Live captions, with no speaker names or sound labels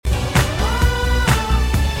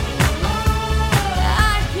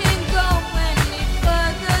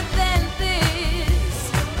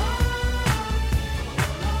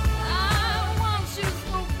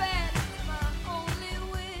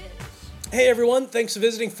everyone, thanks for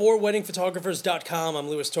visiting forweddingphotographers.com. I'm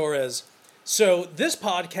Luis Torres. So this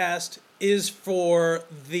podcast is for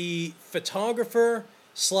the photographer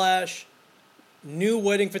slash new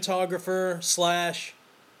wedding photographer slash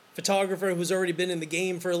photographer who's already been in the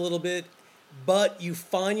game for a little bit, but you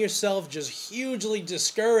find yourself just hugely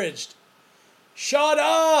discouraged. Shut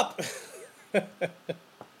up!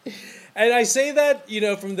 And I say that,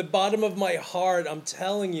 from the bottom of my heart. I'm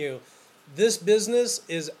telling you, this business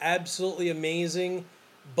is absolutely amazing,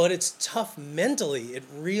 but it's tough mentally. It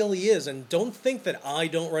really is. And don't think that I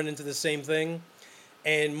don't run into the same thing.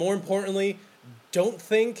 And more importantly, don't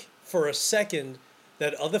think for a second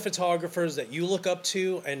that other photographers that you look up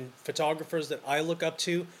to and photographers that I look up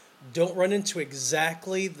to don't run into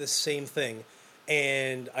exactly the same thing.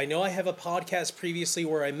 And I know I have a podcast previously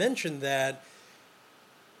where I mentioned that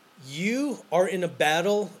you are in a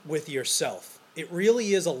battle with yourself. It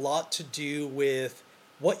really is a lot to do with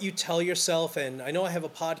what you tell yourself. And I know I have a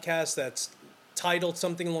podcast that's titled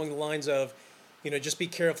something along the lines of, just be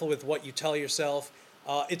careful with what you tell yourself.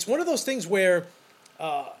 It's one of those things where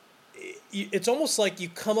it's almost like you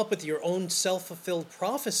come up with your own self-fulfilled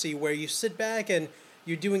prophecy where you sit back and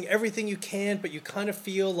you're doing everything you can, but you kind of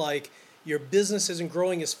feel like your business isn't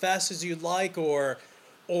growing as fast as you'd like, or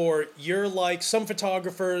you're like some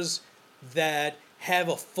photographers that have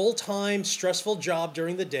a full-time stressful job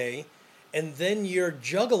during the day, and then you're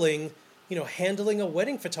juggling, handling a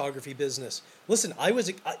wedding photography business. Listen,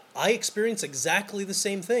 I experienced exactly the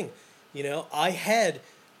same thing. I had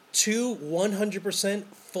two 100%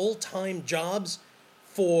 full-time jobs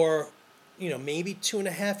for, maybe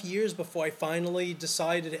 2.5 years before I finally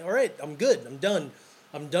decided, all right, I'm good. I'm done.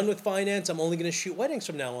 I'm done with finance. I'm only going to shoot weddings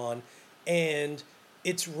from now on. And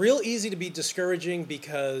it's real easy to be discouraging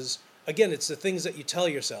because, again, it's the things that you tell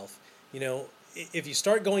yourself. If you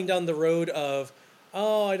start going down the road of,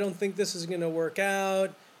 oh, I don't think this is going to work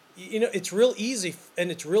out, it's real easy and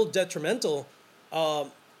it's real detrimental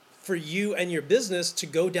for you and your business to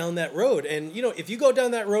go down that road. And, if you go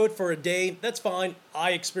down that road for a day, that's fine.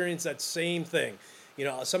 I experience that same thing.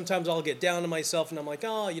 Sometimes I'll get down to myself and I'm like,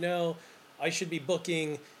 oh, I should be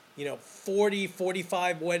booking 40,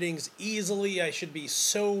 45 weddings easily. I should be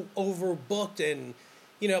so overbooked and,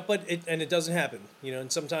 but it doesn't happen,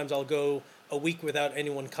 and sometimes I'll go a week without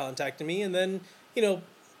anyone contacting me. And then,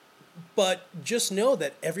 but just know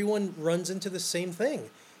that everyone runs into the same thing,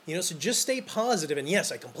 so just stay positive. And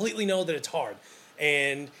yes, I completely know that it's hard.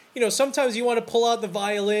 And, sometimes you want to pull out the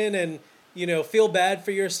violin and, feel bad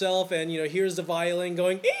for yourself. And, here's the violin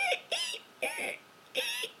going,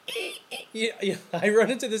 Yeah, I run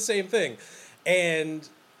into the same thing. And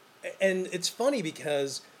it's funny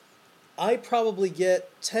because I probably get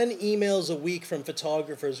 10 emails a week from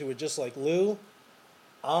photographers who are just like, Lou,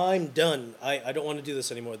 I'm done. I don't want to do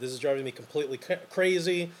this anymore. This is driving me completely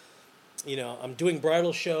crazy. I'm doing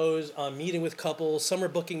bridal shows. I'm meeting with couples. Some are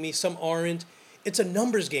booking me, some aren't. It's a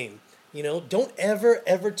numbers game. Don't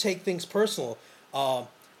ever take things personal.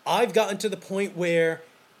 I've gotten to the point where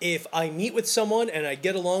if I meet with someone and I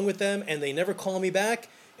get along with them and they never call me back,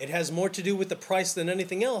 it has more to do with the price than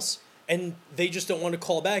anything else. And they just don't want to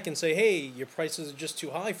call back and say, hey, your prices are just too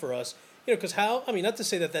high for us. Because not to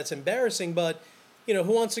say that that's embarrassing, but, who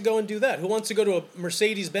wants to go and do that? Who wants to go to a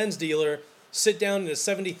Mercedes-Benz dealer, sit down in a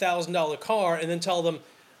 $70,000 car and then tell them,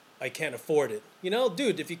 I can't afford it?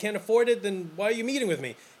 Dude, if you can't afford it, then why are you meeting with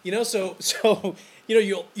me? So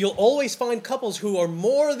you'll always find couples who are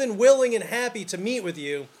more than willing and happy to meet with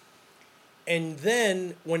you. And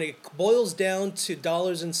then when it boils down to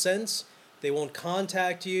dollars and cents, they won't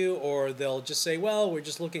contact you, or they'll just say, well, we're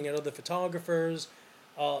just looking at other photographers.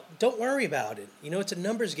 Don't worry about it. It's a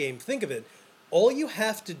numbers game. Think of it. All you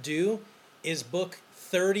have to do is book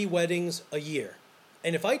 30 weddings a year.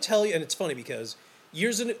 And if I tell you, and it's funny because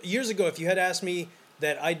years ago, if you had asked me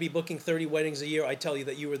that I'd be booking 30 weddings a year, I'd tell you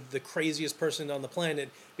that you were the craziest person on the planet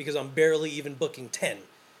because I'm barely even booking 10,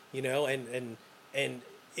 and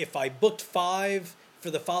if I booked 5 for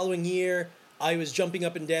the following year, I was jumping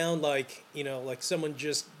up and down like someone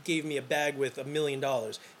just gave me a bag with $1 million.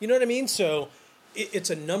 You know what I mean? So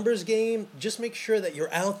it's a numbers game. Just make sure that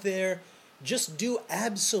you're out there. Just do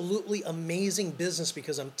absolutely amazing business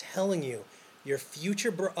because I'm telling you, your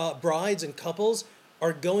future brides and couples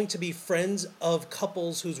are going to be friends of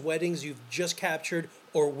couples whose weddings you've just captured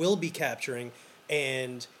or will be capturing.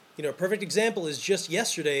 And, a perfect example is just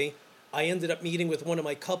yesterday, I ended up meeting with one of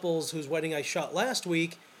my couples whose wedding I shot last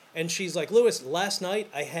week. And she's like, Louis, last night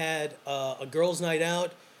I had a girls' night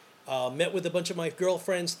out, met with a bunch of my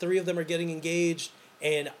girlfriends. 3 of them are getting engaged.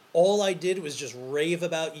 And all I did was just rave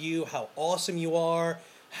about you, how awesome you are,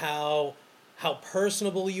 how how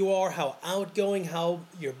personable you are, how outgoing, how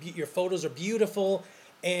your photos are beautiful.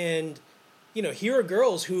 And, here are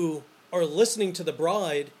girls who are listening to the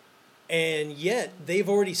bride, and yet they've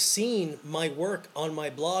already seen my work on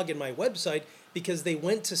my blog and my website because they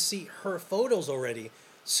went to see her photos already.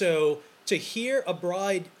 So to hear a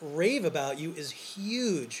bride rave about you is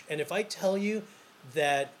huge. And if I tell you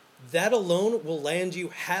that that alone will land you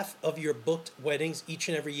half of your booked weddings each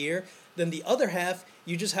and every year, then the other half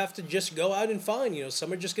you just have to just go out and find.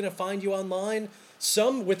 Some are just going to find you online.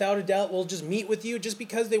 Some, without a doubt, will just meet with you just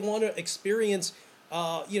because they want to experience,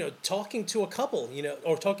 talking to a couple,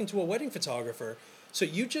 or talking to a wedding photographer. So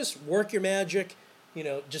you just work your magic,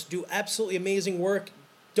 just do absolutely amazing work.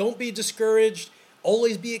 Don't be discouraged.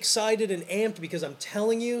 Always be excited and amped, because I'm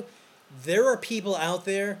telling you, there are people out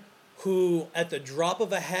there who, at the drop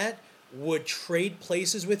of a hat, would trade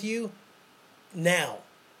places with you now.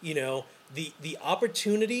 The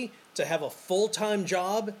opportunity to have a full-time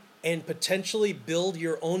job and potentially build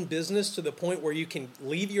your own business to the point where you can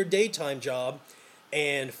leave your daytime job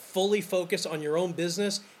and fully focus on your own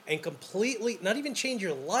business and completely, not even change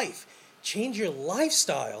your life, change your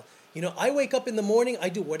lifestyle. I wake up in the morning, I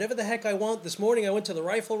do whatever the heck I want. This morning I went to the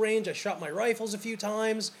rifle range, I shot my rifles a few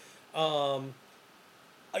times. If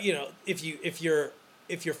you're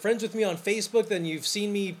friends with me on Facebook, then you've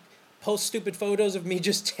seen me post stupid photos of me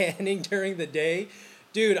just tanning during the day.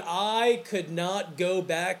 Dude, I could not go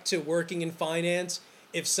back to working in finance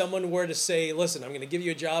if someone were to say, listen, I'm going to give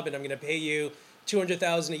you a job and I'm going to pay you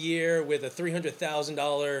 $200,000 a year with a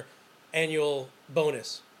 $300,000 annual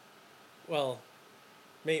bonus. Well,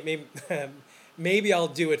 maybe I'll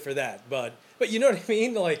do it for that, but you know what I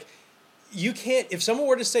mean? Like, you can't, if someone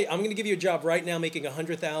were to say, I'm going to give you a job right now making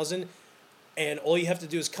 $100,000 and all you have to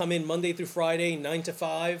do is come in Monday through Friday, 9 to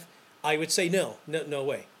 5, I would say no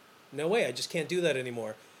way. No way, I just can't do that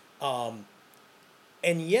anymore.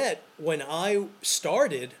 And yet, when I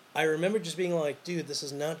started, I remember just being like, dude, this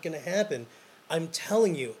is not going to happen. I'm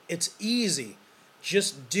telling you, it's easy.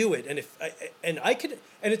 Just do it. And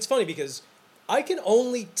it's funny because I can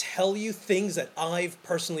only tell you things that I've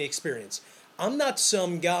personally experienced. I'm not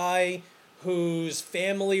some guy whose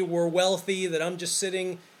family were wealthy, that I'm just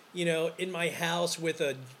sitting, in my house with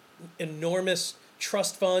an enormous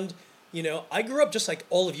trust fund. I grew up just like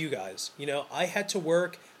all of you guys. I had to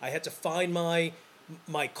work. I had to find my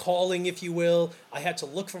calling, if you will. I had to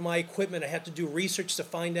look for my equipment. I had to do research to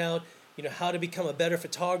find out, how to become a better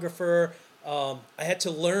photographer. I had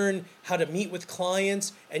to learn how to meet with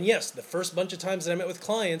clients. And yes, the first bunch of times that I met with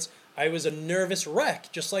clients, I was a nervous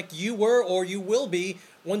wreck, just like you were or you will be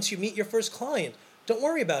once you meet your first client. Don't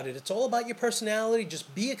worry about it. It's all about your personality.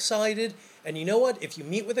 Just be excited. And you know what? If you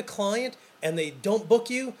meet with a client and they don't book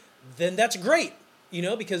you, then that's great,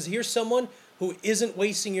 because here's someone who isn't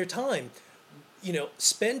wasting your time.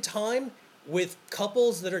 Spend time with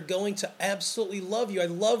couples that are going to absolutely love you. I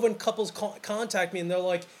love when couples contact me and they're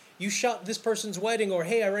like, you shot this person's wedding, or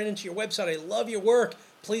hey, I ran into your website. I love your work.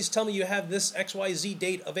 Please tell me you have this XYZ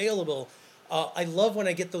date available. I love when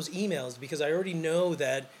I get those emails because I already know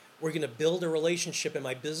that we're going to build a relationship and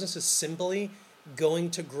my business is simply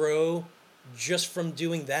going to grow just from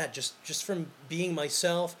doing that, just from being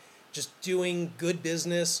myself, just doing good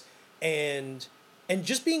business and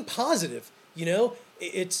just being positive.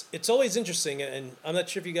 It's always interesting, and I'm not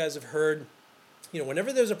sure if you guys have heard,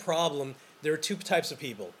 whenever there's a problem, there are two types of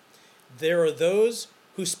people. There are those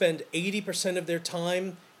who spend 80% of their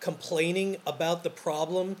time complaining about the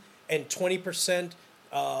problem and 20%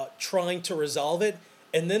 trying to resolve it.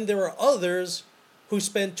 And then there are others who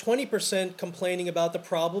spend 20% complaining about the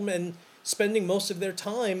problem and spending most of their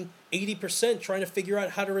time, 80%, trying to figure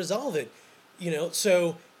out how to resolve it.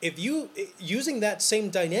 So if you, using that same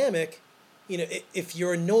dynamic, if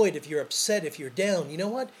you're annoyed, if you're upset, if you're down, you know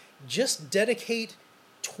what? Just dedicate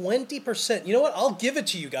 20%. You know what? I'll give it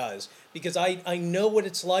to you guys because I know what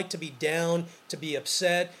it's like to be down, to be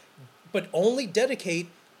upset, but only dedicate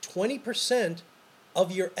 20%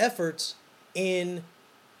 of your efforts in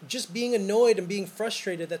just being annoyed and being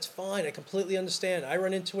frustrated. That's fine. I completely understand. I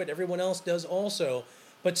run into it. Everyone else does also.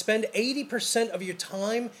 But spend 80% of your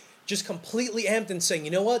time just completely amped and saying,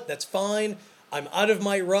 you know what? That's fine. I'm out of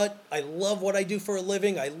my rut. I love what I do for a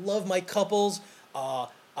living. I love my couples.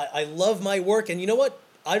 I love my work. And you know what?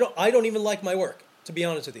 I don't even like my work, to be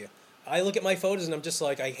honest with you. I look at my photos and I'm just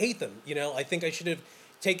like, I hate them. I think I should have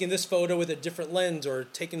taken this photo with a different lens or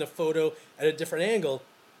taken a photo at a different angle.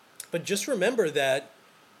 But just remember that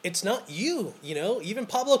it's not you, Even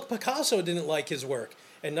Pablo Picasso didn't like his work.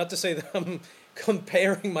 And not to say that I'm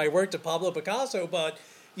comparing my work to Pablo Picasso, but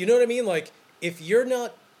you know what I mean? Like, if you're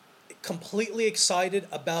not completely excited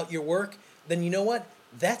about your work, then you know what?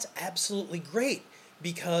 That's absolutely great,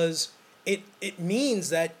 because it means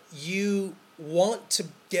that you want to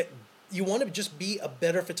just be a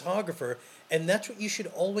better photographer, and that's what you should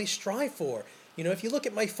always strive for. If you look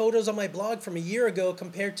at my photos on my blog from a year ago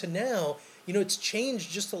compared to now, it's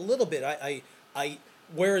changed just a little bit. I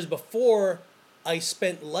whereas before I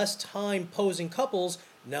spent less time posing couples,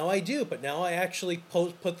 now I do, but now I actually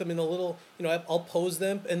put them in a little, I'll pose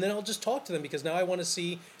them and then I'll just talk to them, because now I want to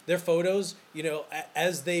see their photos,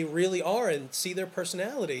 as they really are, and see their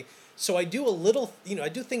personality. So I do a little, I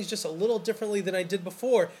do things just a little differently than I did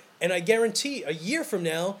before, and I guarantee a year from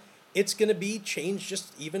now, it's going to be changed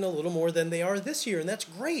just even a little more than they are this year, and that's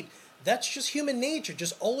great. That's just human nature.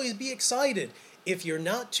 Just always be excited. If you're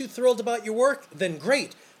not too thrilled about your work, then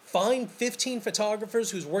great. Find 15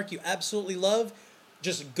 photographers whose work you absolutely love.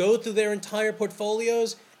 Just go through their entire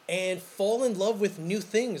portfolios and fall in love with new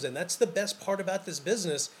things. And that's the best part about this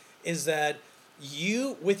business, is that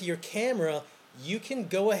you, with your camera, you can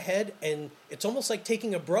go ahead and it's almost like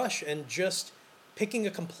taking a brush and just picking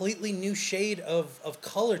a completely new shade of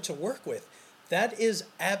color to work with. That is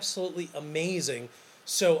absolutely amazing.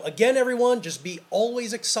 So again, everyone, just be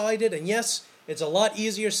always excited. And yes, it's a lot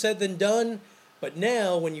easier said than done. But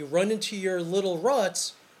now when you run into your little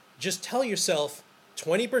ruts, just tell yourself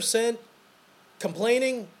 20%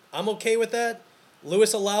 complaining, I'm okay with that.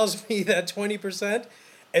 Lewis allows me that 20%.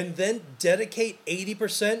 And then dedicate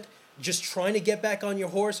 80% just trying to get back on your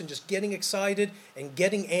horse and just getting excited and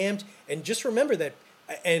getting amped. And just remember that,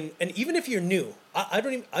 and even if you're new, I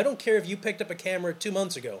don't care if you picked up a camera 2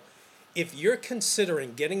 months ago. If you're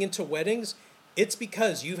considering getting into weddings, it's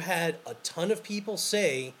because you've had a ton of people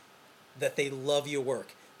say that they love your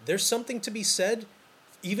work. There's something to be said,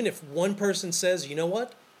 even if one person says, you know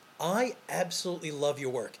what, I absolutely love your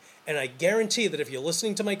work. And I guarantee that if you're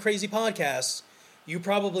listening to my crazy podcasts, you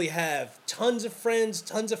probably have tons of friends,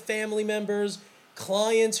 tons of family members,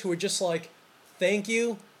 clients who are just like, thank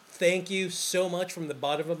you so much from the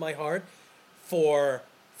bottom of my heart for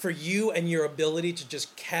you and your ability to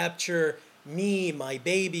just capture me, my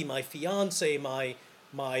baby, my fiance,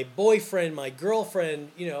 my boyfriend, my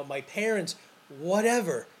girlfriend, my parents,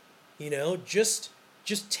 whatever. Just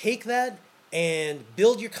take that and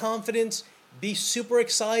build your confidence, be super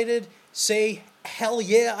excited, say, hell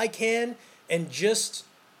yeah, I can, and just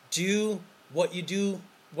do what you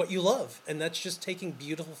love. And that's just taking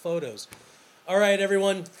beautiful photos. All right,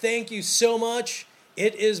 everyone, thank you so much.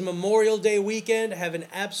 It is Memorial Day weekend. Have an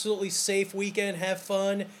absolutely safe weekend. Have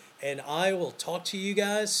fun. And I will talk to you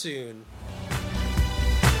guys soon.